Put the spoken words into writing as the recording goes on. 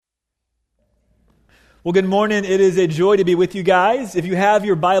Well, good morning. It is a joy to be with you guys. If you have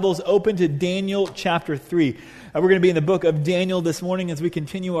your Bibles open to Daniel chapter 3, we're going to be in the book of Daniel this morning as we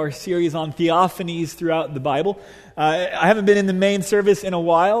continue our series on theophanies throughout the Bible. I haven't been in the main service in a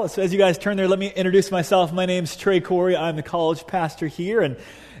while, so as you guys turn there, let me introduce myself. My name's Trey Corey. I'm the college pastor here, and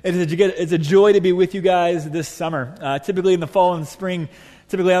it's a joy to be with you guys this summer. Typically in the fall and spring,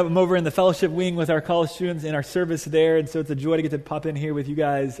 I'm over in the fellowship wing with our college students in our service there, and so it's a joy to get to pop in here with you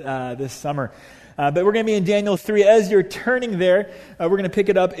guys this summer. But we're going to be in Daniel 3. As you're turning there, we're going to pick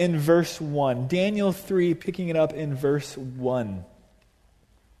it up in verse 1. Daniel 3, picking it up in verse 1.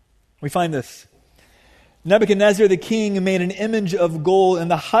 We find this. Nebuchadnezzar the king made an image of gold, and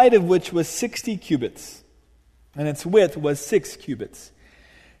the height of which was 60 cubits, and its width was 6 cubits.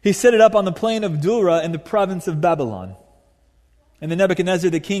 He set it up on the plain of Dura in the province of Babylon. And then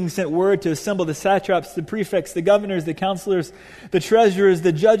Nebuchadnezzar the king sent word to assemble the satraps, the prefects, the governors, the counselors, the treasurers,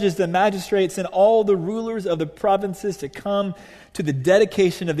 the judges, the magistrates, and all the rulers of the provinces to come to the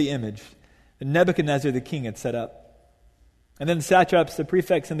dedication of the image that Nebuchadnezzar the king had set up. And then the satraps, the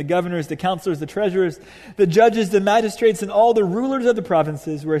prefects, and the governors, the counselors, the treasurers, the judges, the magistrates, and all the rulers of the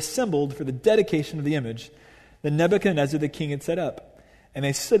provinces were assembled for the dedication of the image that Nebuchadnezzar the king had set up. And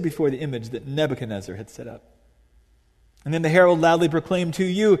they stood before the image that Nebuchadnezzar had set up. And then the herald loudly proclaimed, "To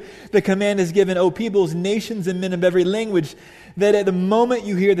you the command is given, O peoples, nations, and men of every language, that at the moment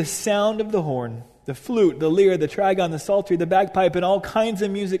you hear the sound of the horn, the flute, the lyre, the trigon, the psaltery, the bagpipe, and all kinds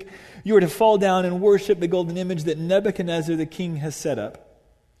of music, you are to fall down and worship the golden image that Nebuchadnezzar the king has set up.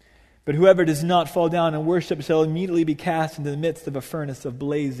 But whoever does not fall down and worship shall immediately be cast into the midst of a furnace of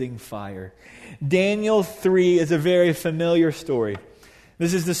blazing fire." Daniel 3 is a very familiar story.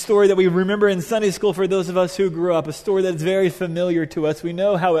 This is the story that we remember in Sunday school for those of us who grew up, a story that's very familiar to us. We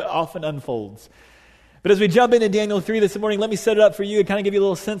know how it often unfolds. But as we jump into Daniel 3 this morning, let me set it up for you and kind of give you a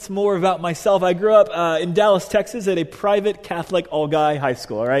little sense more about myself. I grew up in Dallas, Texas at a private Catholic all-guy high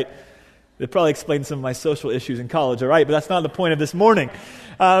school, all right? That probably explains some of my social issues in college, all right? But that's not the point of this morning.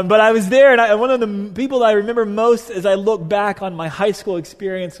 But I was there, and one of the people that I remember most as I look back on my high school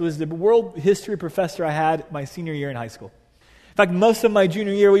experience was the world history professor I had my senior year in high school. In fact, most of my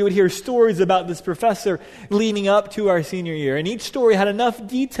junior year, we would hear stories about this professor leading up to our senior year. And each story had enough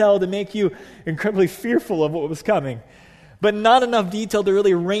detail to make you incredibly fearful of what was coming, but not enough detail to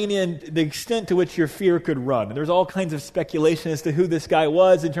really rein in the extent to which your fear could run. And there was all kinds of speculation as to who this guy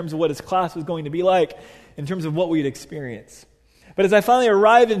was, in terms of what his class was going to be like, in terms of what we'd experience. But as I finally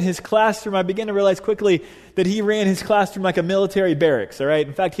arrived in his classroom, I began to realize quickly that he ran his classroom like a military barracks, all right?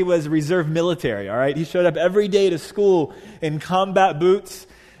 In fact, he was reserve military, all right? He showed up every day to school in combat boots.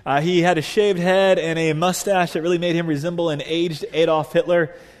 He had a shaved head and a mustache that really made him resemble an aged Adolf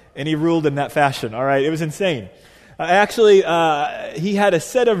Hitler, and he ruled in that fashion, all right? It was insane. He had a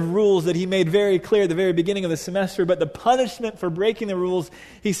set of rules that he made very clear at the very beginning of the semester, but the punishment for breaking the rules,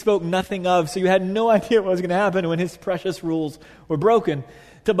 he spoke nothing of. So you had no idea what was going to happen when his precious rules were broken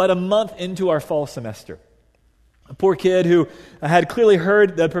till about a month into our fall semester. A poor kid who had clearly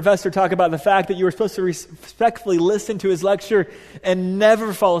heard the professor talk about the fact that you were supposed to respectfully listen to his lecture and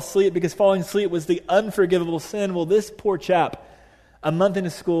never fall asleep because falling asleep was the unforgivable sin. Well, this poor chap, a month into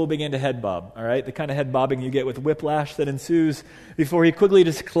school, began to head bob, all right? The kind of head bobbing you get with whiplash that ensues before he quickly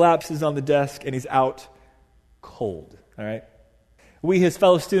just collapses on the desk and he's out cold, all right? We, his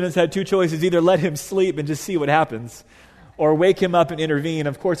fellow students, had two choices: either let him sleep and just see what happens, or wake him up and intervene.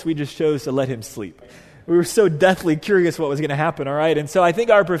 Of course, we just chose to let him sleep. We were so deathly curious what was going to happen, all right? And so I think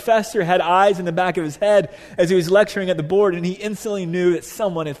our professor had eyes in the back of his head as he was lecturing at the board, and he instantly knew that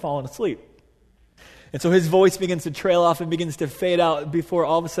someone had fallen asleep. And so his voice begins to trail off and begins to fade out before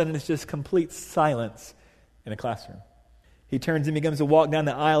all of a sudden it's just complete silence in a classroom. He turns and begins to walk down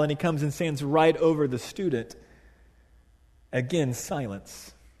the aisle, and he comes and stands right over the student. Again,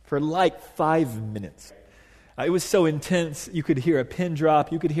 silence for like 5 minutes. It was so intense, you could hear a pin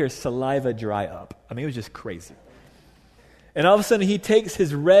drop, you could hear saliva dry up. I mean, it was just crazy. And all of a sudden he takes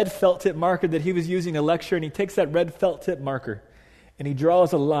his red felt tip marker that he was using to lecture, and he takes that red felt tip marker and he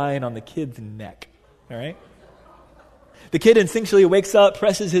draws a line on the kid's neck. All right? The kid instinctually wakes up,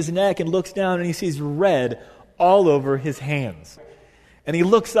 presses his neck, and looks down, and he sees red all over his hands. And he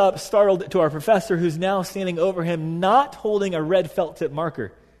looks up, startled, to our professor, who's now standing over him, not holding a red felt tip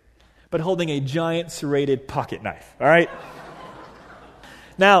marker, but holding a giant serrated pocket knife. All right?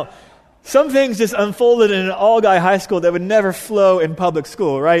 Now, some things just unfolded in an all-guy high school that would never flow in public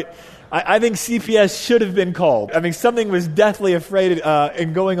school, right? I think CPS should have been called. I mean, something was deathly afraid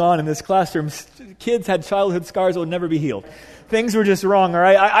and going on in this classroom. Kids had childhood scars that would never be healed. Things were just wrong, all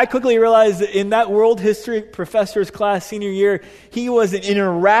right? I quickly realized that in that world history professor's class senior year, he was an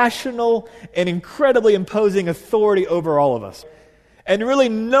irrational and incredibly imposing authority over all of us. And really,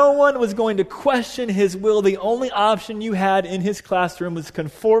 no one was going to question his will. The only option you had in his classroom was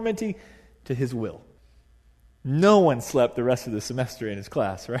conformity to his will. No one slept the rest of the semester in his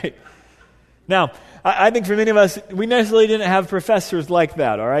class, right? Now, I think for many of us, we necessarily didn't have professors like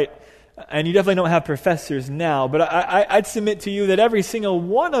that, all right? And you definitely don't have professors now, but I'd submit to you that every single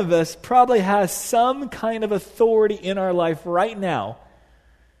one of us probably has some kind of authority in our life right now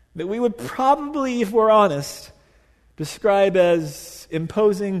that we would probably, if we're honest, describe as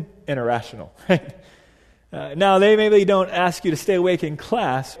imposing and irrational. Right? Now, they maybe don't ask you to stay awake in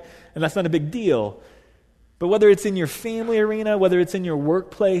class, and that's not a big deal. But whether it's in your family arena, whether it's in your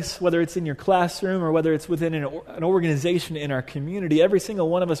workplace, whether it's in your classroom, or whether it's within an organization in our community, every single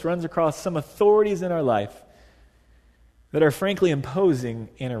one of us runs across some authorities in our life that are frankly imposing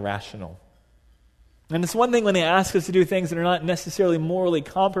and irrational. And it's one thing when they ask us to do things that are not necessarily morally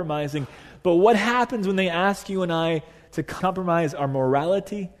compromising, but what happens when they ask you and I to compromise our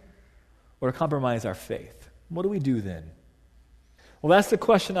morality or to compromise our faith? What do we do then? Well, that's the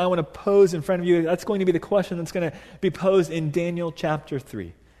question I want to pose in front of you. That's going to be the question that's going to be posed in Daniel chapter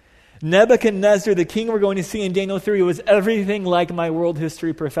 3. Nebuchadnezzar, the king we're going to see in Daniel 3, was everything like my world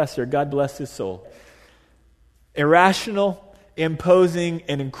history professor. God bless his soul. Irrational, imposing,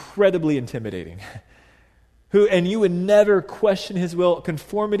 and incredibly intimidating. And you would never question his will.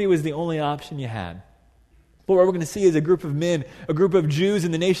 Conformity was the only option you had. But what we're going to see is a group of men, a group of Jews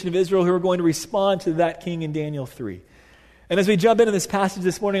in the nation of Israel who are going to respond to that king in Daniel 3. And as we jump into this passage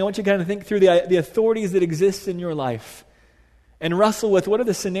this morning, I want you to kind of think through the authorities that exist in your life and wrestle with what are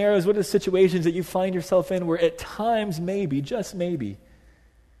the scenarios, what are the situations that you find yourself in where at times, maybe, just maybe,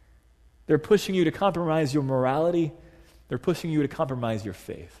 they're pushing you to compromise your morality, they're pushing you to compromise your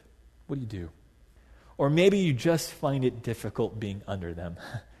faith. What do you do? Or maybe you just find it difficult being under them.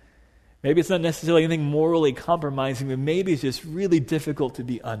 Maybe it's not necessarily anything morally compromising, but maybe it's just really difficult to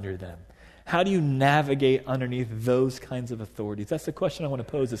be under them. How do you navigate underneath those kinds of authorities? That's the question I want to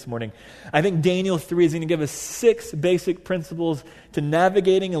pose this morning. I think Daniel 3 is going to give us 6 basic principles to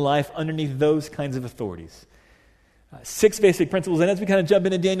navigating a life underneath those kinds of authorities. 6 basic principles. And as we kind of jump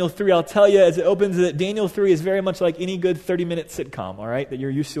into Daniel 3, I'll tell you as it opens that Daniel 3 is very much like any good 30-minute sitcom, all right, that you're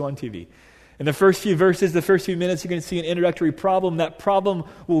used to on TV. In the first few verses, the first few minutes, you're going to see an introductory problem. That problem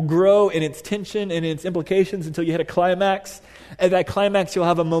will grow in its tension and its implications until you hit a climax. At that climax, you'll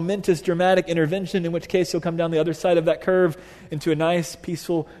have a momentous, dramatic intervention, in which case you'll come down the other side of that curve into a nice,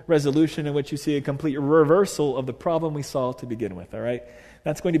 peaceful resolution in which you see a complete reversal of the problem we saw to begin with, all right?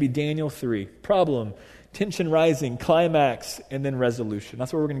 That's going to be Daniel 3. Problem, tension rising, climax, and then resolution.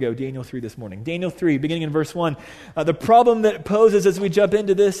 That's where we're going to go, Daniel 3 this morning. Daniel 3, beginning in verse 1. The problem that it poses as we jump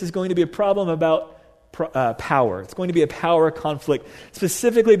into this is going to be a problem about power. It's going to be a power conflict,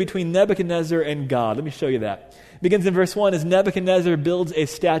 specifically between Nebuchadnezzar and God. Let me show you that. It begins in verse 1 as Nebuchadnezzar builds a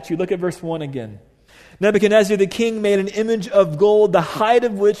statue. Look at verse 1 again. Nebuchadnezzar the king made an image of gold, the height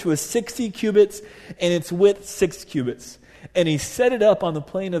of which was 60 cubits and its width 6 cubits. And he set it up on the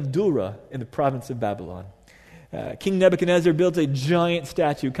plain of Dura in the province of Babylon. King Nebuchadnezzar built a giant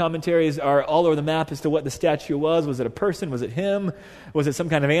statue. Commentaries are all over the map as to what the statue was. Was it a person? Was it him? Was it some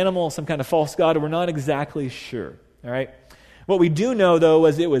kind of animal, some kind of false god? We're not exactly sure. All right. What we do know, though,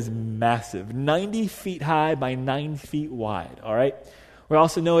 was it was massive, 90 feet high by 9 feet wide. All right. We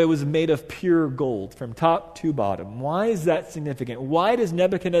also know it was made of pure gold from top to bottom. Why is that significant? Why does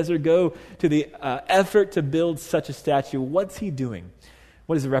Nebuchadnezzar go to the effort to build such a statue? What's he doing?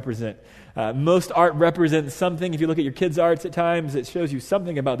 What does it represent? Most art represents something. If you look at your kids' arts at times, it shows you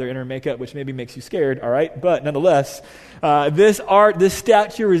something about their inner makeup, which maybe makes you scared, all right? But nonetheless, this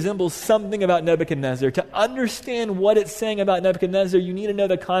statue resembles something about Nebuchadnezzar. To understand what it's saying about Nebuchadnezzar, you need to know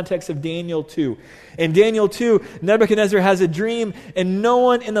the context of Daniel 2. In Daniel 2, Nebuchadnezzar has a dream, and no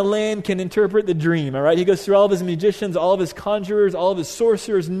one in the land can interpret the dream, all right? He goes through all of his magicians, all of his conjurers, all of his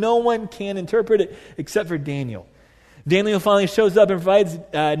sorcerers. No one can interpret it except for Daniel. Daniel finally shows up and provides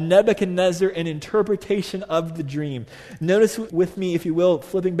Nebuchadnezzar an interpretation of the dream. Notice with me, if you will,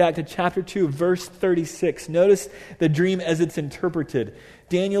 flipping back to chapter 2, verse 36. Notice the dream as it's interpreted.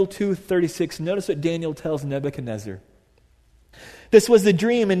 Daniel 2:36. Notice what Daniel tells Nebuchadnezzar. This was the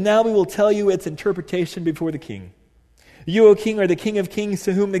dream, and now we will tell you its interpretation before the king. You, O king, are the king of kings,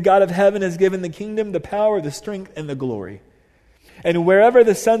 to whom the God of heaven has given the kingdom, the power, the strength, and the glory. And wherever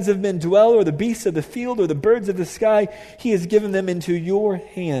the sons of men dwell, or the beasts of the field, or the birds of the sky, he has given them into your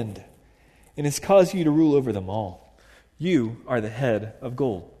hand. and has caused you to rule over them all. You are the head of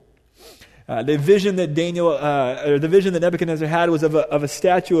gold. The vision that Nebuchadnezzar had was of a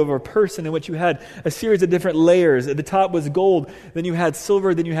statue of a person in which you had a series of different layers. At the top was gold, then you had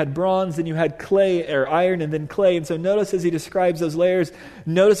silver, then you had bronze, then you had clay or iron, and then clay. And so notice as he describes those layers,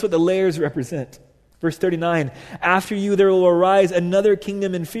 notice what the layers represent. Verse 39, after you there will arise another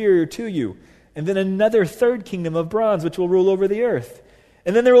kingdom inferior to you, and then another third kingdom of bronze, which will rule over the earth.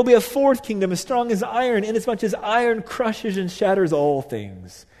 And then there will be a fourth kingdom as strong as iron, inasmuch as iron crushes and shatters all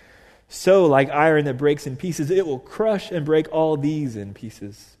things. So, like iron that breaks in pieces, it will crush and break all these in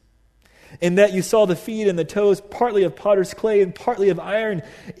pieces. In that you saw the feet and the toes, partly of potter's clay and partly of iron,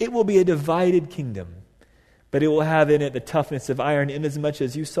 it will be a divided kingdom. But it will have in it the toughness of iron, inasmuch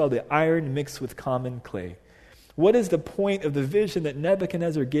as you saw the iron mixed with common clay. What is the point of the vision that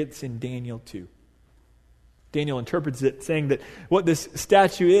Nebuchadnezzar gets in Daniel 2? Daniel interprets it saying that what this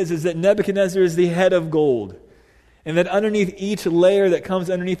statue is that Nebuchadnezzar is the head of gold. And that underneath each layer that comes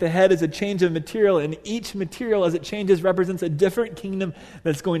underneath the head is a change of material, and each material as it changes represents a different kingdom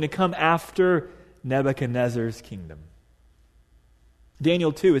that's going to come after Nebuchadnezzar's kingdom.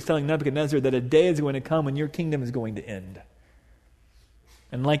 Daniel 2 is telling Nebuchadnezzar that a day is going to come when your kingdom is going to end.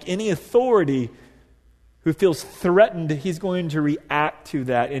 And like any authority who feels threatened, he's going to react to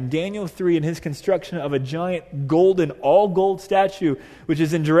that. In Daniel 3, in his construction of a giant golden, all-gold statue, which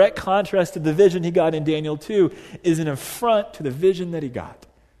is in direct contrast to the vision he got in Daniel 2, is an affront to the vision that he got.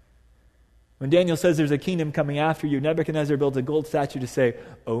 When Daniel says there's a kingdom coming after you, Nebuchadnezzar builds a gold statue to say,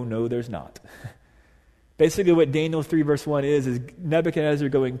 oh no, there's not. Basically what Daniel 3 verse 1 is Nebuchadnezzar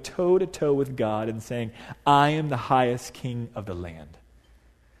going toe-to-toe with God and saying, I am the highest king of the land.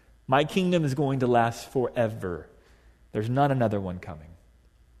 My kingdom is going to last forever. There's not another one coming.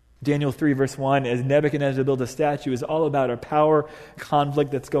 Daniel 3 verse 1, as Nebuchadnezzar builds a statue, is all about a power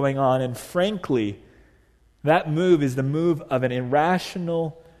conflict that's going on. And frankly, that move is the move of an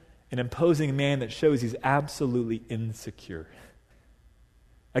irrational and imposing man that shows he's absolutely insecure.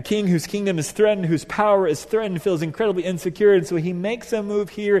 A king whose kingdom is threatened, whose power is threatened, feels incredibly insecure. And so he makes a move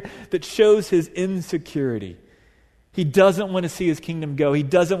here that shows his insecurity. He doesn't want to see his kingdom go. He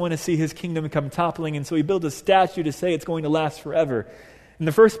doesn't want to see his kingdom come toppling. And so he builds a statue to say it's going to last forever. And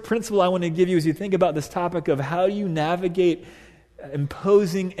the first principle I want to give you as you think about this topic of how do you navigate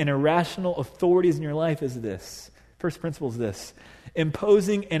imposing and irrational authorities in your life is this. First principle is this.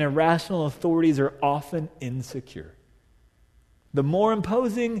 Imposing and irrational authorities are often insecure. The more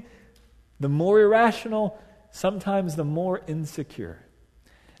imposing, the more irrational, sometimes the more insecure.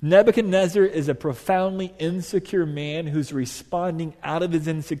 Nebuchadnezzar is a profoundly insecure man who's responding out of his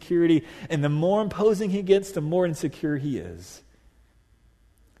insecurity, and the more imposing he gets, the more insecure he is.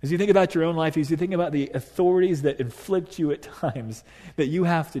 As you think about your own life, as you think about the authorities that inflict you at times that you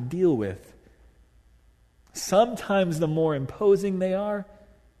have to deal with, sometimes the more imposing they are,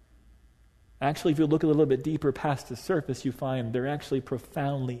 actually if you look a little bit deeper past the surface, you find they're actually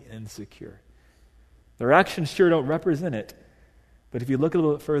profoundly insecure. Their actions sure don't represent it. But if you look a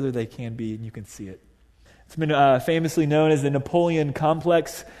little bit further, they can be, and you can see it. It's been famously known as the Napoleon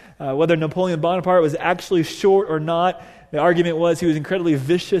complex. Whether Napoleon Bonaparte was actually short or not, the argument was he was incredibly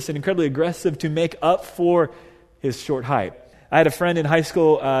vicious and incredibly aggressive to make up for his short height. I had a friend in high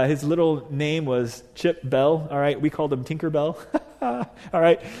school, his little name was Chip Bell, all right? We called him Tinker Bell, all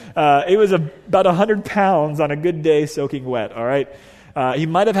right? He was about 100 pounds on a good day soaking wet, all right? He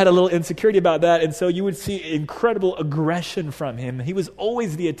might have had a little insecurity about that, and so you would see incredible aggression from him. He was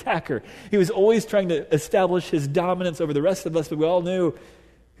always the attacker. He was always trying to establish his dominance over the rest of us, but we all knew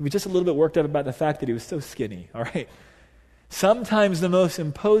he was just a little bit worked up about the fact that he was so skinny, all right? Sometimes the most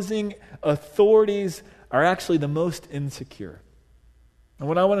imposing authorities are actually the most insecure. And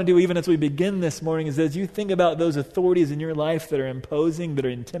what I want to do even as we begin this morning is as you think about those authorities in your life that are imposing, that are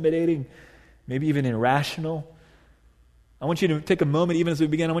intimidating, maybe even irrational, I want you to take a moment, even as we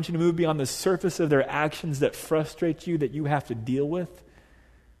begin, I want you to move beyond the surface of their actions that frustrate you, that you have to deal with.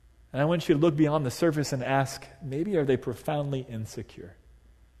 And I want you to look beyond the surface and ask, maybe are they profoundly insecure?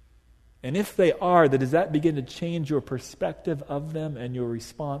 And if they are, then does that begin to change your perspective of them and your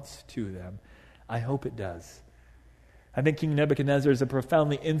response to them? I hope it does. I think King Nebuchadnezzar is a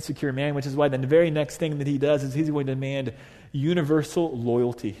profoundly insecure man, which is why the very next thing that he does is he's going to demand universal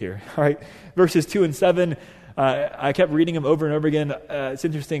loyalty here. All right, verses 2 and 7, I kept reading them over and over again. It's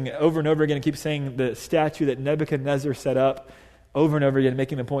interesting, over and over again, I keep saying the statue that Nebuchadnezzar set up over and over again,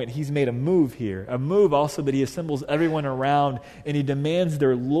 making the point he's made a move here. A move also that he assembles everyone around and he demands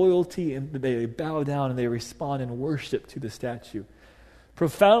their loyalty and they bow down and they respond in worship to the statue.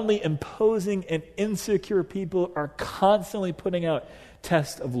 Profoundly imposing and insecure people are constantly putting out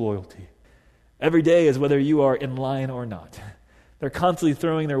tests of loyalty. Every day is whether you are in line or not. They're constantly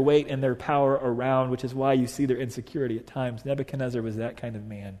throwing their weight and their power around, which is why you see their insecurity at times. Nebuchadnezzar was that kind of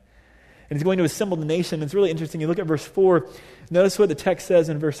man. And he's going to assemble the nation. It's really interesting. You look at verse 4. Notice what the text says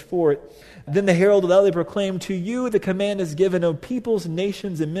in verse 4. Then the herald loudly proclaimed, "To you the command is given, O peoples,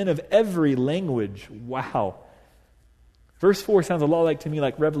 nations, and men of every language." Wow. Verse 4 sounds a lot to me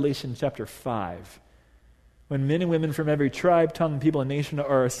like Revelation chapter 5. When men and women from every tribe, tongue, people, and nation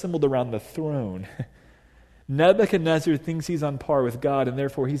are assembled around the throne. Nebuchadnezzar thinks he's on par with God, and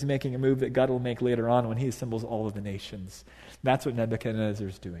therefore he's making a move that God will make later on when he assembles all of the nations. That's what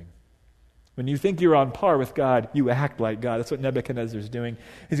Nebuchadnezzar's doing. When you think you're on par with God, you act like God. That's what Nebuchadnezzar's doing.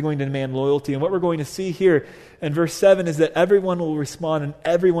 He's going to demand loyalty. And what we're going to see here in verse 7 is that everyone will respond and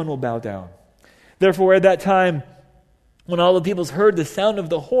everyone will bow down. Therefore, at that time, when all the peoples heard the sound of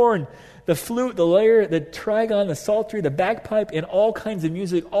the horn, the flute, the lyre, the trigon, the psaltery, the bagpipe, and all kinds of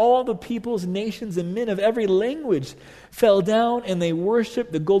music, all the peoples, nations, and men of every language fell down, and they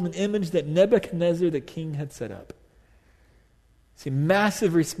worshipped the golden image that Nebuchadnezzar the king had set up. See,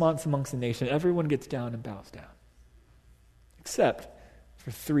 massive response amongst the nation. Everyone gets down and bows down. Except for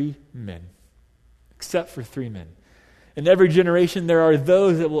 3 men. Except for 3 men. In every generation, there are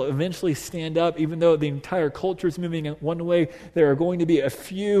those that will eventually stand up. Even though the entire culture is moving in one way, there are going to be a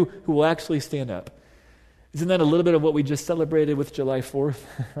few who will actually stand up. Isn't that a little bit of what we just celebrated with July 4th,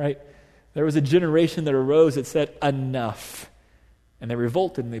 right? There was a generation that arose that said, enough. And they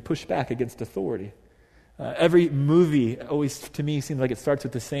revolted and they pushed back against authority. Every movie always, to me, seems like it starts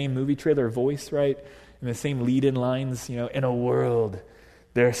with the same movie trailer voice, right? And the same lead-in lines, in a world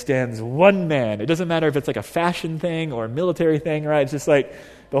there stands one man. It doesn't matter if it's like a fashion thing or a military thing, right? It's just like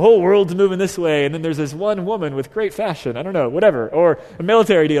the whole world's moving this way, and then there's this one woman with great fashion, I don't know, whatever, or a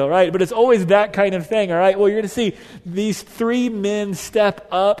military deal, right? But it's always that kind of thing, all right? Well, you're going to see these 3 men step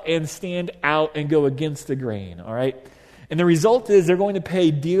up and stand out and go against the grain, all right? And the result is they're going to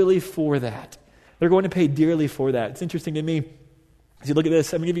pay dearly for that. They're going to pay dearly for that. It's interesting to me. As you look at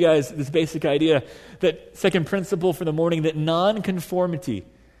this, I'm going to give you guys this basic idea that second principle for the morning, that non-conformity,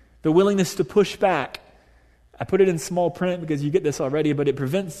 the willingness to push back, I put it in small print because you get this already, but it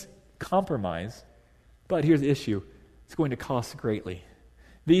prevents compromise. But here's the issue. It's going to cost greatly.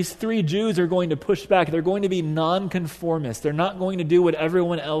 These 3 Jews are going to push back. They're going to be non-conformists. They're not going to do what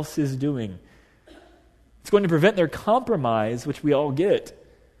everyone else is doing. It's going to prevent their compromise, which we all get,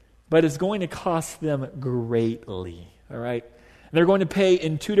 but it's going to cost them greatly, all right? They're going to pay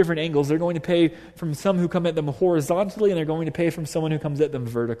in 2 different angles. They're going to pay from some who come at them horizontally, and they're going to pay from someone who comes at them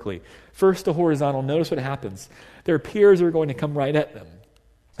vertically. First, the horizontal. Notice what happens. Their peers are going to come right at them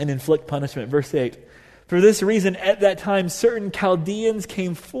and inflict punishment. Verse 8. For this reason, at that time, certain Chaldeans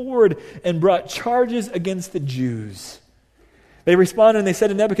came forward and brought charges against the Jews. They responded and they said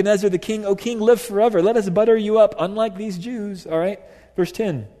to Nebuchadnezzar the king, "O king, live forever. Let us butter you up, unlike these Jews." All right? Verse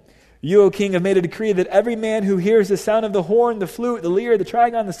 10. "You, O king, have made a decree that every man who hears the sound of the horn, the flute, the lyre, the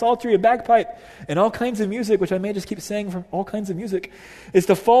trigon, the psaltery, the bagpipe, and all kinds of music," which I may just keep saying from all kinds of music, "is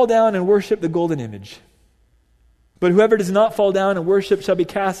to fall down and worship the golden image. But whoever does not fall down and worship shall be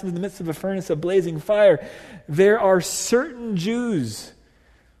cast into the midst of a furnace of blazing fire. There are certain Jews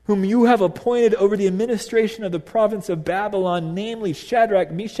whom you have appointed over the administration of the province of Babylon, namely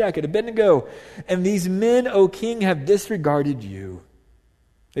Shadrach, Meshach, and Abednego. And these men, O king, have disregarded you.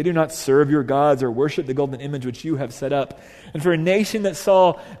 They do not serve your gods or worship the golden image which you have set up. And for a nation that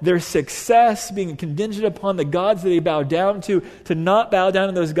saw their success being contingent upon the gods that they bowed down to not bow down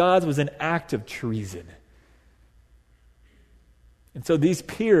to those gods was an act of treason." And so these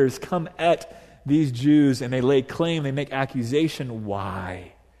peers come at these Jews and they lay claim, they make accusation.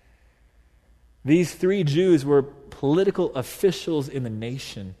 Why? These 3 Jews were political officials in the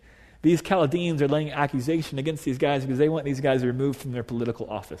nation. These Chaldeans are laying accusation against these guys because they want these guys removed from their political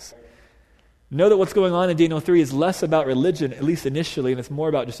office. Know that what's going on in Daniel 3 is less about religion, at least initially, and it's more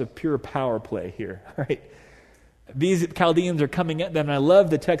about just a pure power play here. Right? These Chaldeans are coming at them, and I love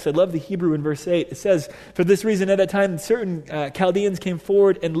the text. I love the Hebrew in verse 8. It says, "For this reason at that time certain Chaldeans came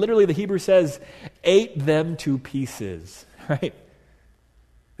forward," and literally the Hebrew says, "ate them to pieces." Right?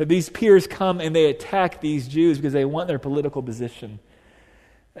 That these peers come and they attack these Jews because they want their political position.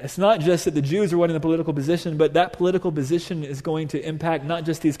 It's not just that the Jews are wanting the political position, but that political position is going to impact not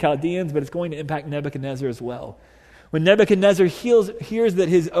just these Chaldeans, but it's going to impact Nebuchadnezzar as well. When Nebuchadnezzar hears that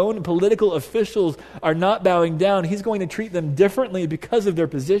his own political officials are not bowing down, he's going to treat them differently because of their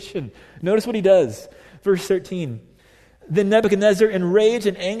position. Notice what he does. Verse 13. "Then Nebuchadnezzar, in rage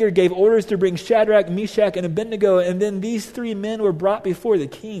and anger, gave orders to bring Shadrach, Meshach, and Abednego, and then these 3 men were brought before the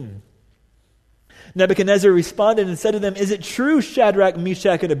king. Nebuchadnezzar responded and said to them, "Is it true, Shadrach,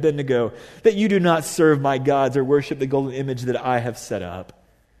 Meshach, and Abednego, that you do not serve my gods or worship the golden image that I have set up?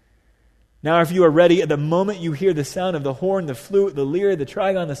 Now if you are ready, at the moment you hear the sound of the horn, the flute, the lyre, the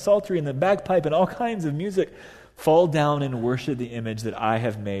trigon, the psaltery, and the bagpipe, and all kinds of music, fall down and worship the image that I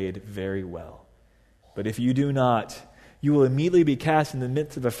have made very well. But if you do not, you will immediately be cast in the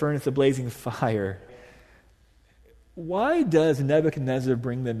midst of a furnace of blazing fire." Why does Nebuchadnezzar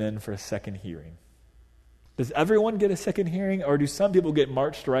bring them in for a second hearing? Does everyone get a second hearing, or do some people get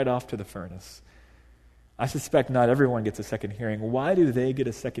marched right off to the furnace? I suspect not everyone gets a second hearing. Why do they get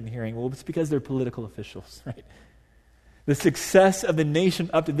a second hearing? Well, it's because they're political officials, right? The success of the nation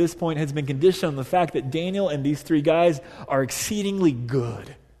up to this point has been conditioned on the fact that Daniel and these three guys are exceedingly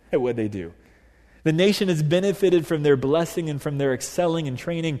good at what they do. The nation has benefited from their blessing and from their excelling and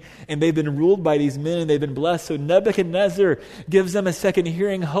training, and they've been ruled by these men and they've been blessed. So Nebuchadnezzar gives them a second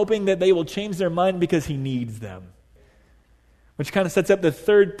hearing, hoping that they will change their mind because he needs them. Which kind of sets up the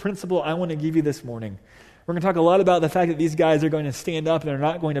third principle I want to give you this morning. We're going to talk a lot about the fact that these guys are going to stand up and they're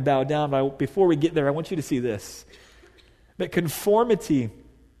not going to bow down. But before we get there, I want you to see this. That conformity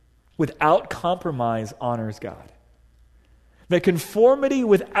without compromise honors God. That conformity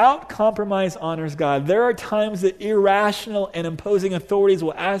without compromise honors God. There are times that irrational and imposing authorities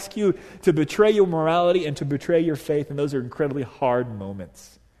will ask you to betray your morality and to betray your faith, and those are incredibly hard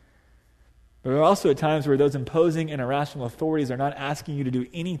moments. But there are also at times where those imposing and irrational authorities are not asking you to do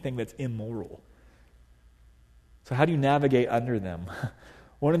anything that's immoral. So how do you navigate under them?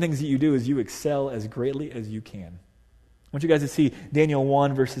 One of the things that you do is you excel as greatly as you can. I want you guys to see Daniel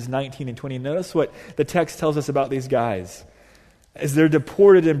 1, verses 19 and 20. Notice what the text tells us about these guys. As they're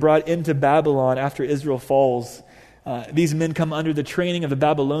deported and brought into Babylon after Israel falls, these men come under the training of the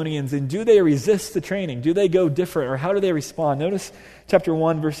Babylonians. And do they resist the training? Do they go different? Or how do they respond? Notice chapter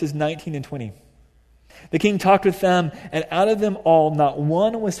 1, verses 19 and 20. The king talked with them, and out of them all, not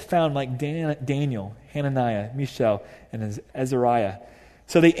one was found like Daniel, Hananiah, Mishael, and Azariah.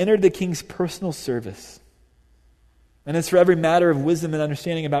 So they entered the king's personal service. And as for every matter of wisdom and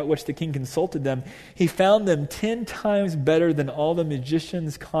understanding about which the king consulted them, he found them 10 times better than all the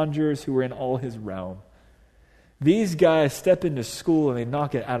magicians, conjurers who were in all his realm. These guys step into school and they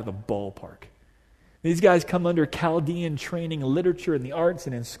knock it out of the ballpark. These guys come under Chaldean training, literature, and the arts,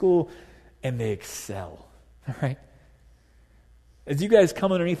 and in school, and they excel. All right? As you guys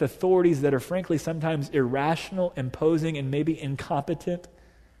come underneath authorities that are frankly sometimes irrational, imposing, and maybe incompetent,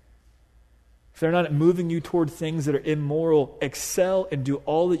 if they're not moving you toward things that are immoral, excel and do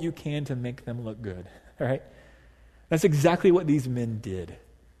all that you can to make them look good. All right? That's exactly what these men did.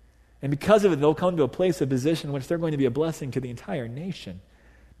 And because of it, they'll come to a place, a position in which they're going to be a blessing to the entire nation.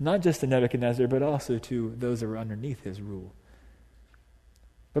 Not just to Nebuchadnezzar, but also to those that were underneath his rule.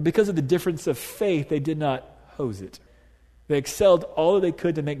 But because of the difference of faith, they did not hose it. They excelled all that they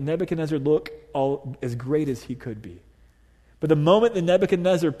could to make Nebuchadnezzar look as great as he could be. But the moment that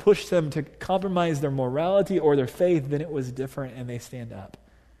Nebuchadnezzar pushed them to compromise their morality or their faith, then it was different and they stand up.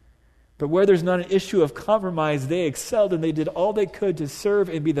 But where there's not an issue of compromise, they excelled and they did all they could to serve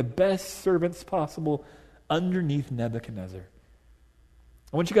and be the best servants possible underneath Nebuchadnezzar.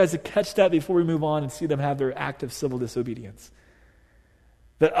 I want you guys to catch that before we move on and see them have their act of civil disobedience.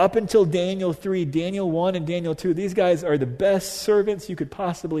 That up until Daniel 3, Daniel 1, and Daniel 2, these guys are the best servants you could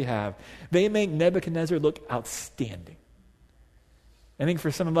possibly have. They make Nebuchadnezzar look outstanding. I think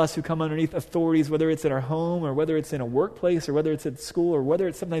for some of us who come underneath authorities, whether it's in our home or whether it's in a workplace or whether it's at school or whether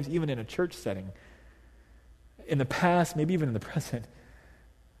it's sometimes even in a church setting, in the past, maybe even in the present,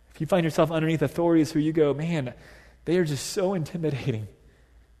 if you find yourself underneath authorities who you go, man, they are just so intimidating.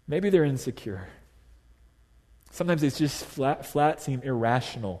 Maybe they're insecure. Sometimes it's just flat seem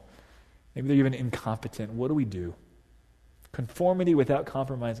irrational. Maybe they're even incompetent. What do we do? Conformity without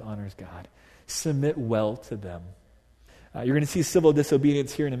compromise honors God. Submit well to them. You're going to see civil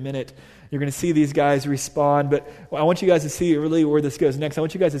disobedience here in a minute. You're going to see these guys respond, but I want you guys to see really where this goes next. I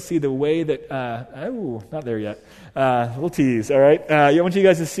want you guys to see the way that, not there yet. We'll tease, all right? I want you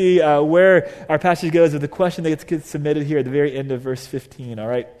guys to see where our passage goes with the question that gets submitted here at the very end of verse 15, all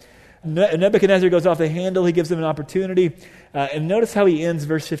right? Nebuchadnezzar goes off the handle. He gives them an opportunity. And notice how he ends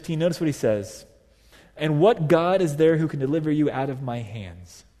verse 15. Notice what he says. And what God is there who can deliver you out of my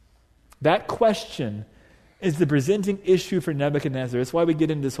hands? That question is the presenting issue for Nebuchadnezzar. That's why we get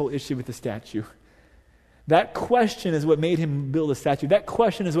into this whole issue with the statue. That question is what made him build a statue. That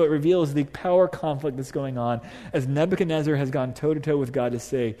question is what reveals the power conflict that's going on as Nebuchadnezzar has gone toe-to-toe with God to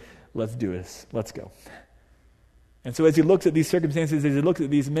say, let's do this. Let's go. And so as he looks at these circumstances, as he looks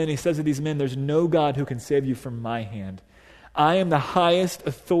at these men, he says to these men, there's no God who can save you from my hand. I am the highest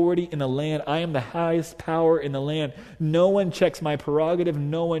authority in the land. I am the highest power in the land. No one checks my prerogative.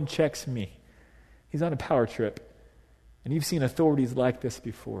 No one checks me. He's on a power trip. And you've seen authorities like this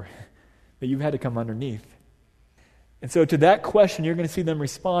before that you've had to come underneath. And so to that question, you're going to see them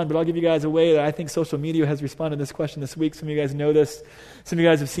respond, but I'll give you guys a way that I think social media has responded to this question this week. Some of you guys know this. Some of you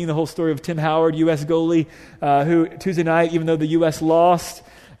guys have seen the whole story of Tim Howard, U.S. goalie, who Tuesday night, even though the U.S. lost,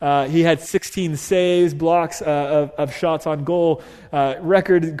 he had 16 saves, blocks of shots on goal,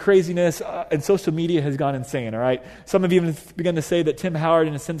 record craziness, and social media has gone insane, all right? Some have even begun to say that Tim Howard,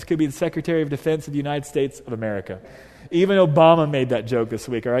 in a sense, could be the Secretary of Defense of the United States of America. Even Obama made that joke this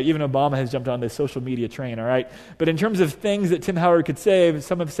week, all right? Even Obama has jumped on this social media train, all right? But in terms of things that Tim Howard could save,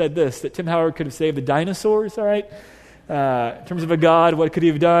 some have said this, that Tim Howard could have saved the dinosaurs, all right? In terms of a god, what could he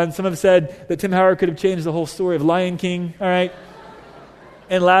have done? Some have said that Tim Howard could have changed the whole story of Lion King, all right?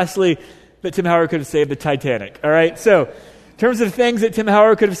 And lastly, that Tim Howard could have saved the Titanic, all right? So, in terms of things that Tim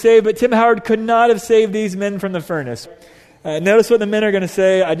Howard could have saved, but Tim Howard could not have saved these men from the furnace. Notice what the men are going to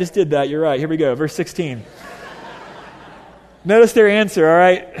say. I just did that. You're right. Here we go. Verse 16. Notice their answer, all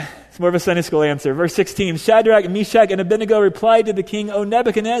right? It's more of a Sunday school answer. Verse 16, Shadrach, Meshach, and Abednego replied to the king, O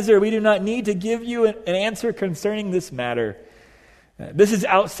Nebuchadnezzar, we do not need to give you an answer concerning this matter. This is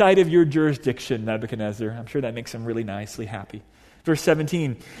outside of your jurisdiction, Nebuchadnezzar. I'm sure that makes him really nicely happy. Verse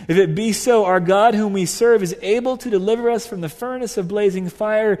 17, if it be so, our God whom we serve is able to deliver us from the furnace of blazing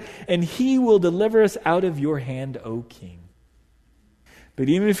fire, and he will deliver us out of your hand, O king. But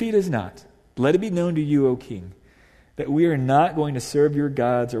even if he does not, let it be known to you, O king, that we are not going to serve your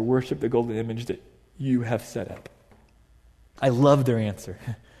gods or worship the golden image that you have set up. I love their answer.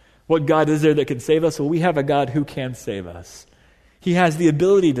 What God is there that can save us? Well, we have a God who can save us. He has the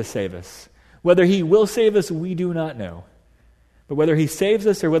ability to save us. Whether he will save us, we do not know. But whether he saves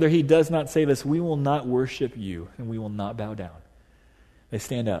us or whether he does not save us, we will not worship you and we will not bow down. They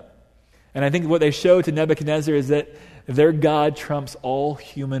stand up. And I think what they show to Nebuchadnezzar is that their God trumps all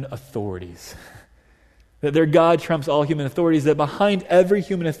human authorities. That their God trumps all human authorities, that behind every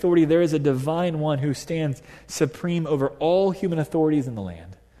human authority there is a divine one who stands supreme over all human authorities in the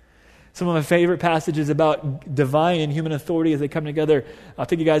land. Some of my favorite passages about divine and human authority as they come together, I'll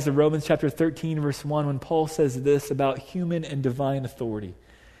take you guys to Romans chapter 13, verse 1, when Paul says this about human and divine authority.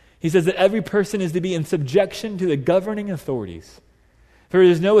 He says that every person is to be in subjection to the governing authorities. For there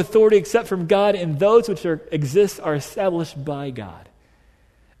is no authority except from God, and those which exist are established by God.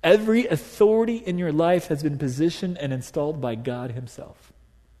 Every authority in your life has been positioned and installed by God himself.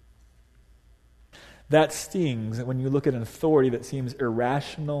 That stings when you look at an authority that seems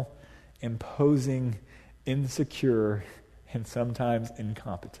irrational, imposing, insecure, and sometimes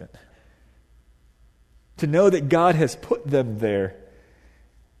incompetent. To know that God has put them there,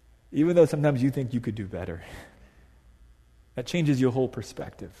 even though sometimes you think you could do better, that changes your whole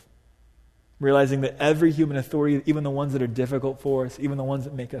perspective. Realizing that every human authority, even the ones that are difficult for us, even the ones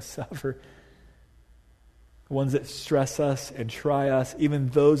that make us suffer, the ones that stress us and try us, even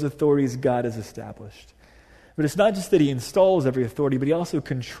those authorities God has established. But it's not just that he installs every authority, but he also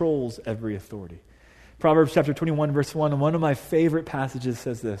controls every authority. Proverbs chapter 21, verse 1, and one of my favorite passages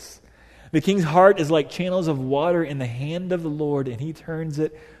says this, the king's heart is like channels of water in the hand of the Lord, and he turns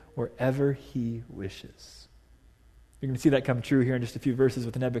it wherever he wishes. You're going to see that come true here in just a few verses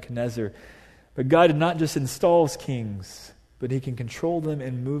with Nebuchadnezzar. But God not just installs kings, but he can control them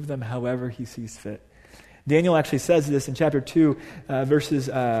and move them however he sees fit. Daniel actually says this in chapter 2, verses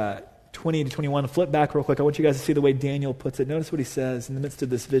 20 to 21. Flip back real quick. I want you guys to see the way Daniel puts it. Notice what he says in the midst of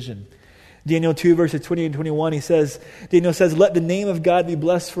this vision. Daniel 2, verses 20 and 21, Daniel says, let the name of God be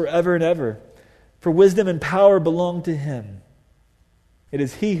blessed forever and ever, for wisdom and power belong to him. It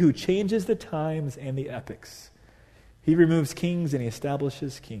is he who changes the times and the epochs. He removes kings and he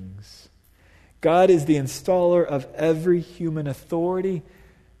establishes kings. God is the installer of every human authority,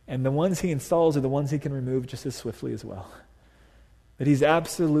 and the ones he installs are the ones he can remove just as swiftly as well. That he's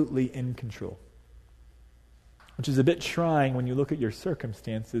absolutely in control. Which is a bit trying when you look at your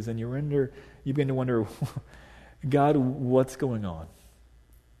circumstances and you begin to wonder, God, what's going on?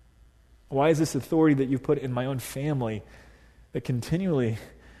 Why is this authority that you've put in my own family that continually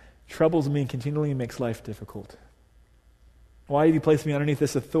troubles me and continually makes life difficult? Why have you placed me underneath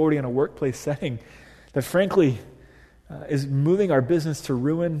this authority in a workplace setting that frankly is moving our business to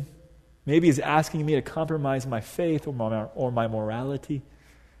ruin? Maybe is asking me to compromise my faith or my morality.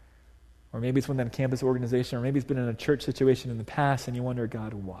 Or maybe it's within a campus organization, or maybe it's been in a church situation in the past, and you wonder,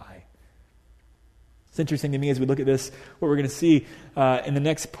 God, why? It's interesting to me as we look at this, what we're going to see in the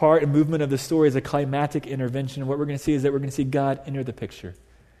next part and movement of the story is a climactic intervention. And what we're going to see is that we're going to see God enter the picture.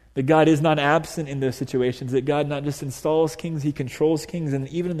 That God is not absent in those situations, that God not just installs kings, he controls kings, and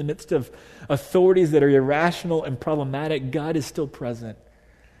even in the midst of authorities that are irrational and problematic, God is still present.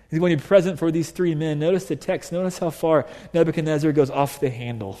 He's going to be present for these three men. Notice the text. Notice how far Nebuchadnezzar goes off the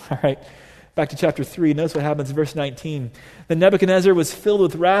handle. All right. Back to chapter 3. Notice what happens in verse 19. Then Nebuchadnezzar was filled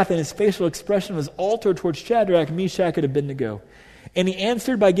with wrath, and his facial expression was altered towards Shadrach, Meshach, and Abednego. And he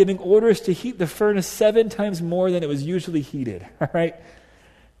answered by giving orders to heat the furnace 7 times more than it was usually heated. All right.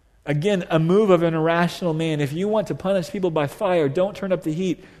 Again, a move of an irrational man. If you want to punish people by fire, don't turn up the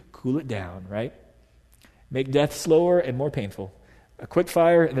heat. Cool it down, right? Make death slower and more painful. A quick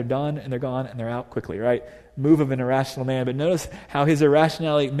fire, and they're done, and they're gone, and they're out quickly, right? Move of an irrational man. But notice how his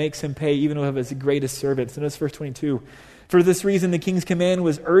irrationality makes him pay even of his greatest servants. Notice verse 22. For this reason, the king's command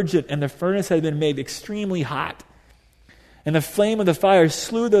was urgent, and the furnace had been made extremely hot. And the flame of the fire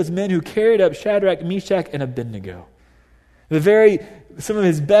slew those men who carried up Shadrach, Meshach, and Abednego. Some of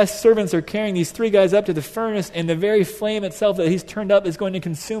his best servants are carrying these 3 guys up to the furnace, and the very flame itself that he's turned up is going to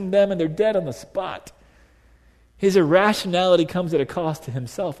consume them, and they're dead on the spot. His irrationality comes at a cost to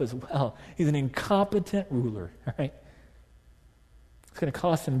himself as well. He's an incompetent ruler, right? It's going to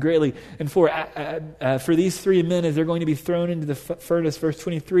cost him greatly. And for these 3 men, as they're going to be thrown into the furnace, verse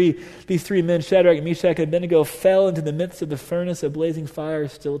 23, these 3 men, Shadrach, Meshach, and Abednego, fell into the midst of the furnace, a blazing fire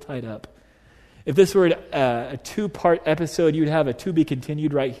still tied up. If this were a 2-part episode, you'd have a to be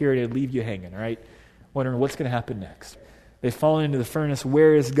continued right here, and it'd leave you hanging, right? Wondering what's going to happen next. They've fallen into the furnace.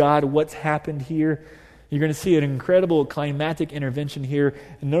 Where is God? What's happened here? You're going to see an incredible climactic intervention here.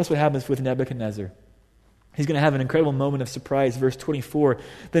 And notice what happens with Nebuchadnezzar. He's going to have an incredible moment of surprise. Verse 24.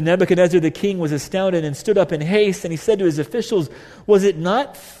 Then Nebuchadnezzar the king was astounded and stood up in haste, and he said to his officials, was it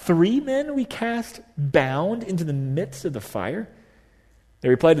not 3 men we cast bound into the midst of the fire? They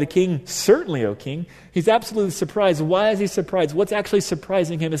replied to the king, certainly, O king. He's absolutely surprised. Why is he surprised? What's actually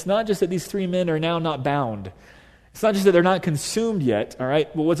surprising him? It's not just that these 3 men are now not bound. It's not just that they're not consumed yet, all right?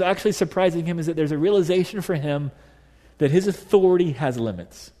 But what's actually surprising him is that there's a realization for him that his authority has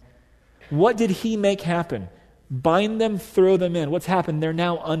limits. What did he make happen? Bind them, throw them in. What's happened? They're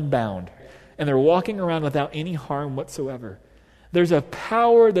now unbound. And they're walking around without any harm whatsoever. There's a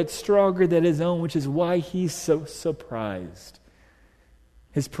power that's stronger than his own, which is why he's so surprised.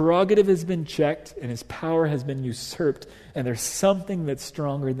 His prerogative has been checked, and his power has been usurped, and there's something that's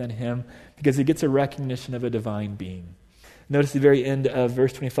stronger than him because he gets a recognition of a divine being. Notice the very end of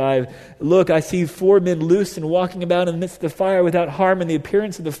verse 25. Look, I see 4 men loose and walking about in the midst of the fire without harm, and the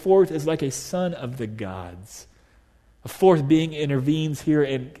appearance of the 4th is like a son of the gods. A 4th being intervenes here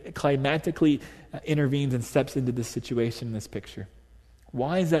and climactically intervenes and steps into this situation in this picture.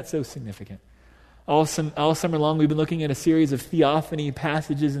 Why is that so significant? All summer long, we've been looking at a series of theophany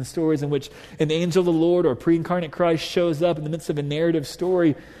passages and stories in which an angel of the Lord or pre-incarnate Christ shows up in the midst of a narrative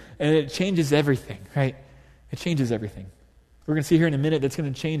story, and it changes everything, right? It changes everything. We're going to see here in a minute that's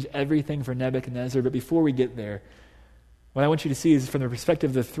going to change everything for Nebuchadnezzar, but before we get there, what I want you to see is from the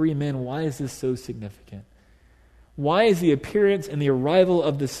perspective of the 3 men, why is this so significant? Why is the appearance and the arrival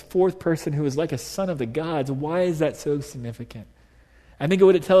of this 4th person who is like a son of the gods, why is that so significant? I think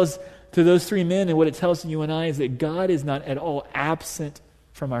what it tells to those 3 men and what it tells to you and I is that God is not at all absent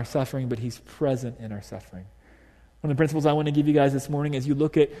from our suffering, but he's present in our suffering. One of the principles I want to give you guys this morning as you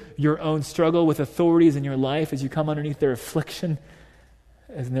look at your own struggle with authorities in your life, as you come underneath their affliction,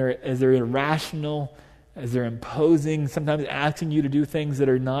 as they're irrational, as they're imposing, sometimes asking you to do things that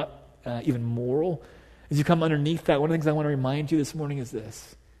are not even moral. As you come underneath that, one of the things I want to remind you this morning is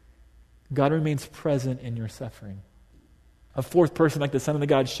this. God remains present in your suffering. A 4th person like the Son of the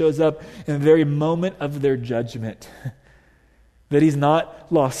God shows up in the very moment of their judgment. That he's not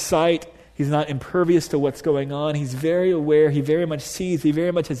lost sight. He's not impervious to what's going on. He's very aware. He very much sees. He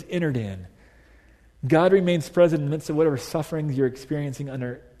very much has entered in. God remains present in the midst of whatever sufferings you're experiencing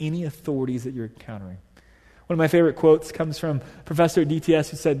under any authorities that you're encountering. One of my favorite quotes comes from a professor at DTS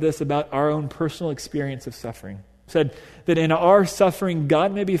who said this about our own personal experience of suffering. He said that in our suffering,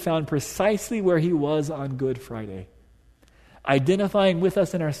 God may be found precisely where he was on Good Friday, identifying with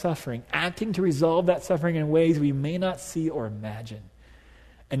us in our suffering, acting to resolve that suffering in ways we may not see or imagine,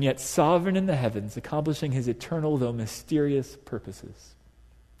 and yet sovereign in the heavens, accomplishing his eternal though mysterious purposes.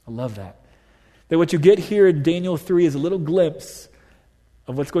 I love that. That what you get here in Daniel 3 is a little glimpse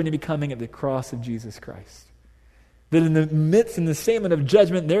of what's going to be coming at the cross of Jesus Christ. That in the midst, in the statement of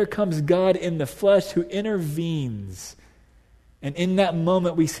judgment, there comes God in the flesh who intervenes. And in that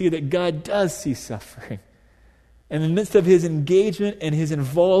moment, we see that God does see suffering. And in the midst of his engagement and his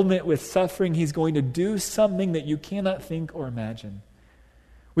involvement with suffering, he's going to do something that you cannot think or imagine.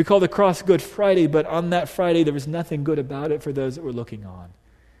 We call the cross Good Friday, but on that Friday, there was nothing good about it for those that were looking on.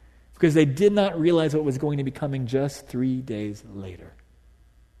 because they did not realize what was going to be coming just 3 days later.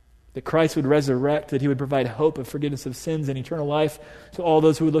 That Christ would resurrect, that he would provide hope of forgiveness of sins and eternal life to all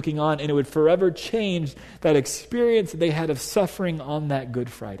those who were looking on, and it would forever change that experience that they had of suffering on that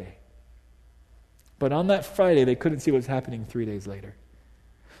Good Friday. But on that Friday, they couldn't see what was happening 3 days later.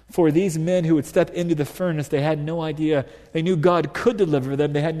 For these men who would step into the furnace, they had no idea. They knew God could deliver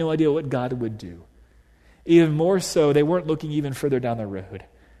them. They had no idea what God would do. Even more so, they weren't looking even further down the road.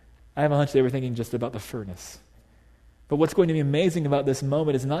 I have a hunch they were thinking just about the furnace. But what's going to be amazing about this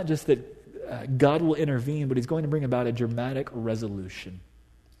moment is not just that God will intervene, but he's going to bring about a dramatic resolution.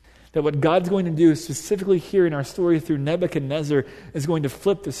 That what God's going to do, specifically here in our story through Nebuchadnezzar, is going to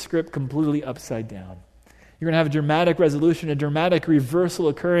flip the script completely upside down. You're going to have a dramatic resolution, a dramatic reversal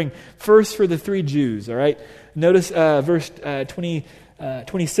occurring first for the 3 Jews, all right? Notice verse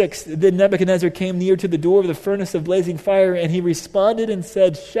 26. Then Nebuchadnezzar came near to the door of the furnace of blazing fire, and he responded and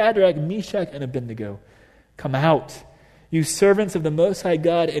said, Shadrach, Meshach, and Abednego, come out, you servants of the Most High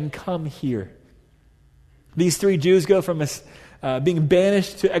God, and come here. These 3 Jews go from being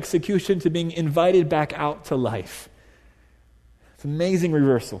banished to execution to being invited back out to life. It's an amazing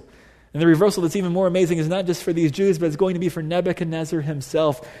reversal. And the reversal that's even more amazing is not just for these Jews, but it's going to be for Nebuchadnezzar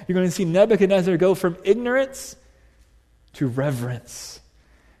himself. You're going to see Nebuchadnezzar go from ignorance to reverence.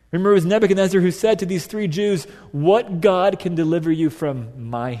 Remember, it was Nebuchadnezzar who said to these 3 Jews, what God can deliver you from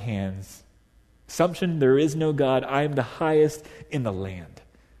my hands? Assumption, there is no God. I am the highest in the land.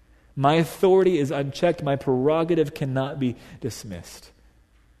 My authority is unchecked. My prerogative cannot be dismissed.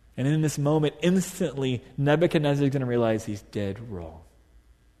 And in this moment, instantly, Nebuchadnezzar is going to realize he's dead wrong.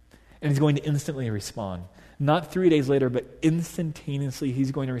 And he's going to instantly respond. Not 3 days later, but instantaneously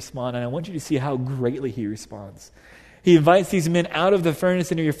he's going to respond. And I want you to see how greatly he responds. He invites these men out of the furnace,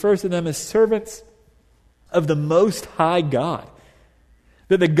 and he refers to them as servants of the Most High God.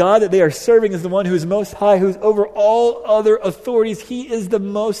 That the God that they are serving is the one who is most high, who is over all other authorities. He is the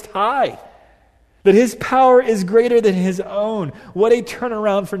Most High. That his power is greater than his own. What a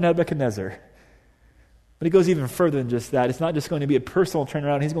turnaround for Nebuchadnezzar. But he goes even further than just that. It's not just going to be a personal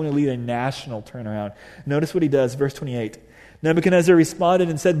turnaround. He's going to lead a national turnaround. Notice what he does, verse 28. Nebuchadnezzar responded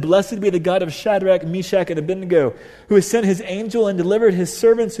and said, Blessed be the God of Shadrach, Meshach, and Abednego, who has sent his angel and delivered his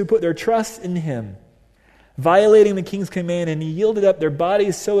servants who put their trust in him, violating the king's command, and he yielded up their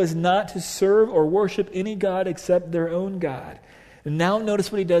bodies so as not to serve or worship any god except their own God. And now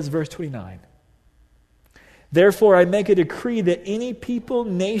notice what he does, verse 29. Therefore I make a decree that any people,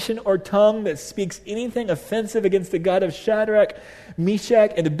 nation, or tongue that speaks anything offensive against the God of Shadrach,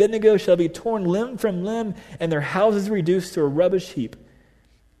 Meshach, and Abednego shall be torn limb from limb, and their houses reduced to a rubbish heap,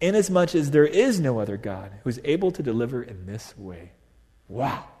 inasmuch as there is no other God who is able to deliver in this way.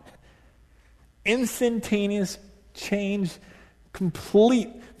 Wow. Instantaneous change, complete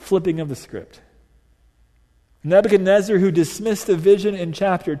flipping of the script. Nebuchadnezzar, who dismissed the vision in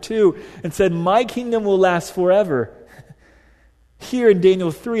chapter 2 and said, my kingdom will last forever. Here in Daniel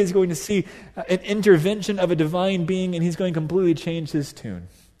 3 is going to see an intervention of a divine being, and he's going to completely change his tune.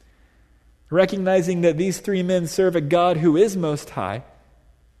 Recognizing that these 3 men serve a God who is most high,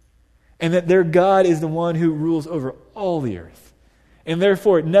 and that their God is the one who rules over all the earth. And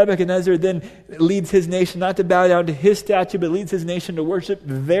therefore, Nebuchadnezzar then leads his nation not to bow down to his statue, but leads his nation to worship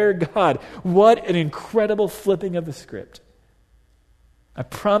their God. What an incredible flipping of the script. I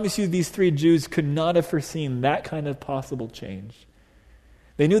promise you, these 3 Jews could not have foreseen that kind of possible change.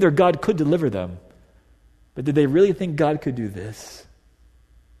 They knew their God could deliver them, but did they really think God could do this?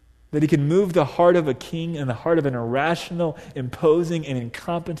 That he could move the heart of a king and the heart of an irrational, imposing, and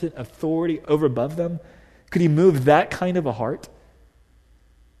incompetent authority over above them? Could he move that kind of a heart?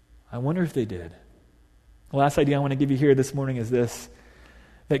 I wonder if they did. The last idea I want to give you here this morning is this,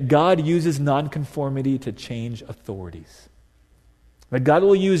 that God uses nonconformity to change authorities. That God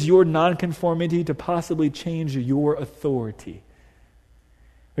will use your nonconformity to possibly change your authority.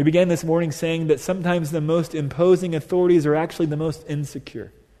 We began this morning saying that sometimes the most imposing authorities are actually the most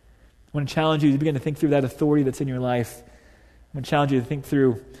insecure. I want to challenge you to begin to think through that authority that's in your life. I want to challenge you to think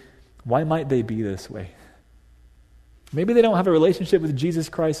through, why might they be this way? Maybe they don't have a relationship with Jesus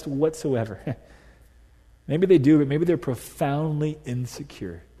Christ whatsoever. Maybe they do, but maybe they're profoundly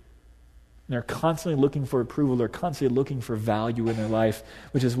insecure. And they're constantly looking for approval. They're constantly looking for value in their life,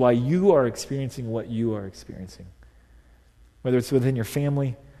 which is why you are experiencing what you are experiencing. Whether it's within your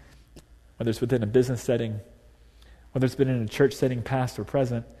family, whether it's within a business setting, whether it's been in a church setting, past or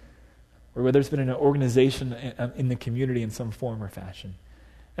present, or whether it's been in an organization in the community in some form or fashion.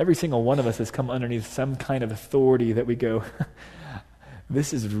 Every single one of us has come underneath some kind of authority that we go,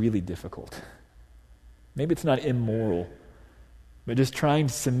 this is really difficult. Maybe it's not immoral, But just trying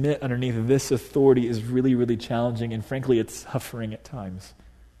to submit underneath this authority is really, really challenging, and frankly, it's suffering at times.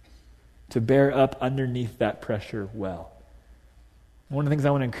 To bear up underneath that pressure well. One of the things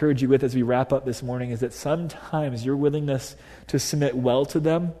I want to encourage you with as we wrap up this morning is that sometimes your willingness to submit well to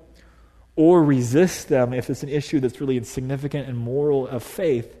them or resist them if it's an issue that's really insignificant and moral of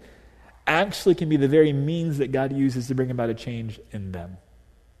faith actually can be the very means that God uses to bring about a change in them.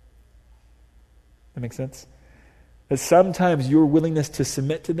 That makes sense? That sometimes your willingness to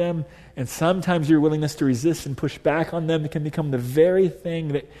submit to them and sometimes your willingness to resist and push back on them can become the very thing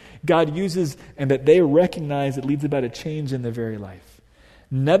that God uses and that they recognize that leads about a change in their very life.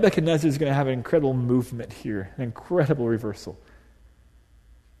 Nebuchadnezzar is going to have an incredible movement here, an incredible reversal.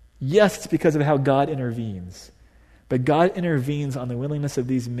 Yes, it's because of how God intervenes. But God intervenes on the willingness of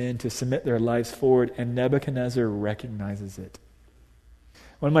these men to submit their lives forward, and Nebuchadnezzar recognizes it.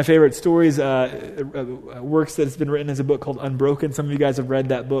 One of my favorite stories, works that has been written is a book called Unbroken. Some of you guys have read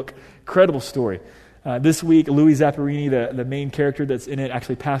that book. Incredible story. This week, Louis Zapparini, the main character that's in it,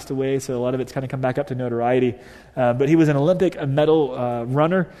 actually passed away, so a lot of it's kind of come back up to notoriety. But he was an Olympic medal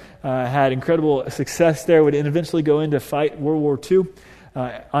runner, had incredible success there, would eventually go in to fight World War II.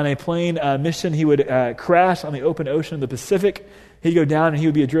 On a plane mission, he would crash on the open ocean of the Pacific. He'd go down and he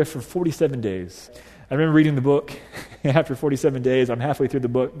would be adrift for 47 days. I remember reading the book. After 47 days, I'm halfway through the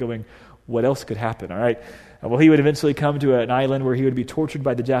book going, what else could happen, all right? Well, he would eventually come to an island where he would be tortured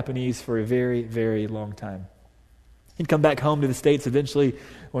by the Japanese for a very, very long time. He'd come back home to the States eventually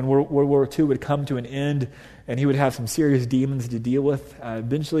when World War II would come to an end, and he would have some serious demons to deal with.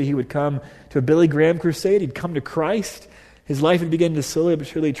 Eventually, he would come to a Billy Graham crusade. He'd come to Christ. His life would begin to slowly but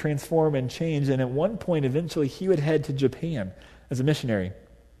surely transform and change, and at one point, eventually, he would head to Japan as a missionary.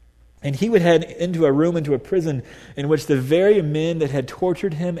 And he would head into a prison in which the very men that had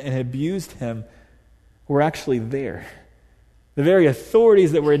tortured him and abused him were actually there. The very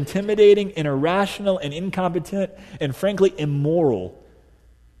authorities that were intimidating and irrational and incompetent and frankly immoral.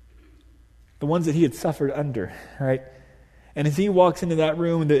 The ones that he had suffered under, right? And as he walks into that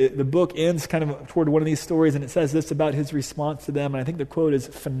room, the book ends kind of toward one of these stories, and it says this about his response to them, and I think the quote is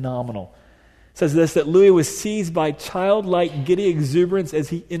phenomenal. It says this, that Louis was seized by childlike giddy exuberance as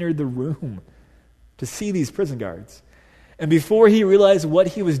he entered the room to see these prison guards. And before he realized what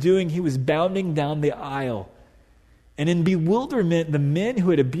he was doing, he was bounding down the aisle. And in bewilderment, the men who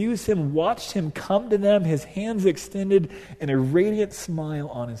had abused him watched him come to them, his hands extended, and a radiant smile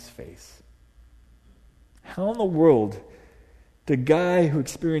on his face. How in the world did a guy who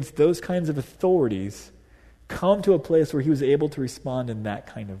experienced those kinds of authorities come to a place where he was able to respond in that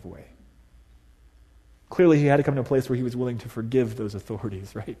kind of way? Clearly, he had to come to a place where he was willing to forgive those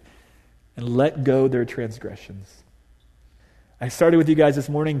authorities, right? And let go their transgressions. I started with you guys this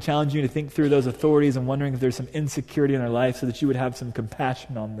morning, challenging you to think through those authorities and wondering if there's some insecurity in their life so that you would have some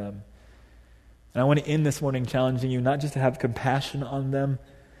compassion on them. And I want to end this morning challenging you not just to have compassion on them,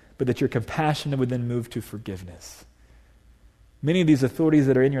 but that your compassion would then move to forgiveness. Many of these authorities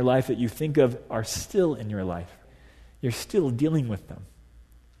that are in your life that you think of are still in your life. You're still dealing with them.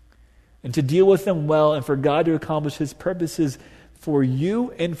 And to deal with them well and for God to accomplish His purposes for you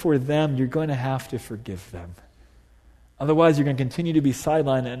and for them, you're going to have to forgive them. Otherwise, you're going to continue to be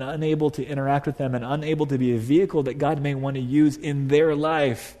sidelined and unable to interact with them and unable to be a vehicle that God may want to use in their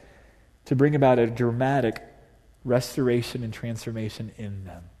life to bring about a dramatic restoration and transformation in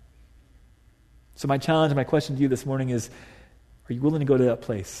them. So my challenge, my question to you this morning is, are you willing to go to that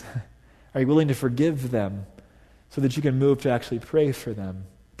place? Are you willing to forgive them so that you can move to actually pray for them?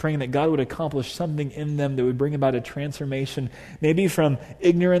 Praying that God would accomplish something in them that would bring about a transformation, maybe from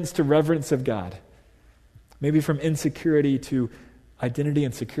ignorance to reverence of God. Maybe from insecurity to identity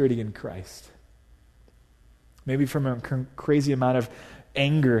and security in Christ. Maybe from a crazy amount of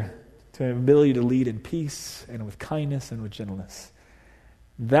anger to an ability to lead in peace and with kindness and with gentleness.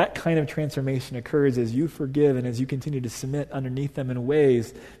 That kind of transformation occurs as you forgive and as you continue to submit underneath them in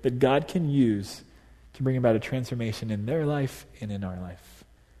ways that God can use to bring about a transformation in their life and in our life.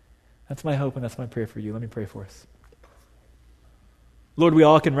 That's my hope and that's my prayer for you. Let me pray for us. Lord, we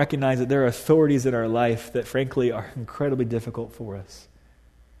all can recognize that there are authorities in our life that frankly are incredibly difficult for us.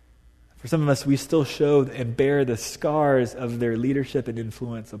 For some of us, we still show and bear the scars of their leadership and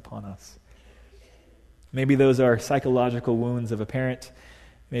influence upon us. Maybe those are psychological wounds of a parent.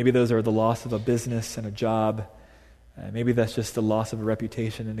 Maybe those are the loss of a business and a job. Maybe that's just the loss of a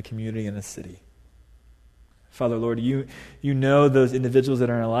reputation in the community and the city. Father, Lord, you know those individuals that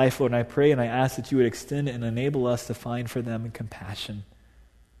are in our life, Lord, and I pray and I ask that you would extend and enable us to find for them compassion,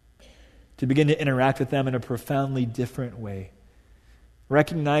 to begin to interact with them in a profoundly different way.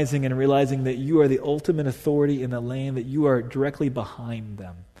 recognizing and realizing that you are the ultimate authority in the land, that you are directly behind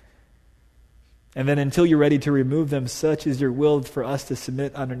them. And then until you're ready to remove them, such is your will for us to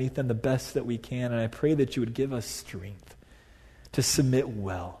submit underneath them the best that we can. And I pray that you would give us strength to submit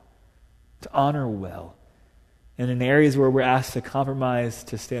well, to honor well, and in areas where we're asked to compromise,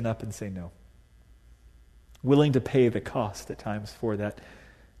 to stand up and say no. Willing to pay the cost at times for that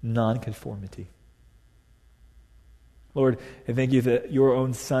nonconformity. Lord, I thank you that your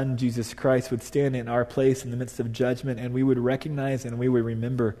own Son, Jesus Christ, would stand in our place in the midst of judgment, and we would recognize and we would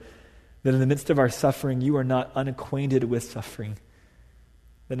remember that in the midst of our suffering, you are not unacquainted with suffering.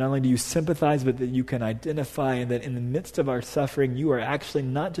 That not only do you sympathize, but that you can identify, and that in the midst of our suffering, you are actually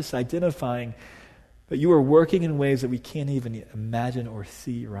not just identifying, but you are working in ways that we can't even imagine or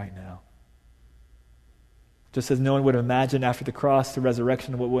see right now. Just as no one would imagine after the cross, the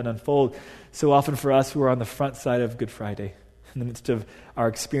resurrection, what would unfold, so often for us who are on the front side of Good Friday, in the midst of our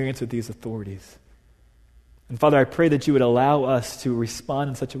experience with these authorities. And Father, I pray that you would allow us to respond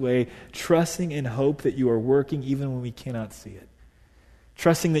in such a way, trusting in hope that you are working even when we cannot see it.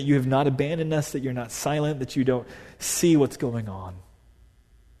 Trusting that you have not abandoned us, that you're not silent, that you don't see what's going on.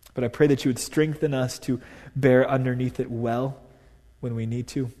 But I pray that you would strengthen us to bear underneath it well when we need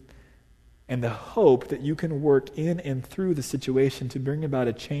to. And the hope that you can work in and through the situation to bring about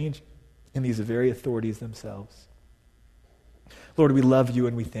a change in these very authorities themselves. Lord, we love you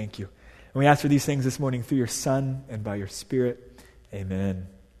and we thank you. And we ask for these things this morning through your Son and by your Spirit. Amen.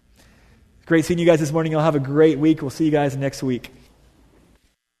 Great seeing you guys this morning. You'll have a great week. We'll see you guys next week.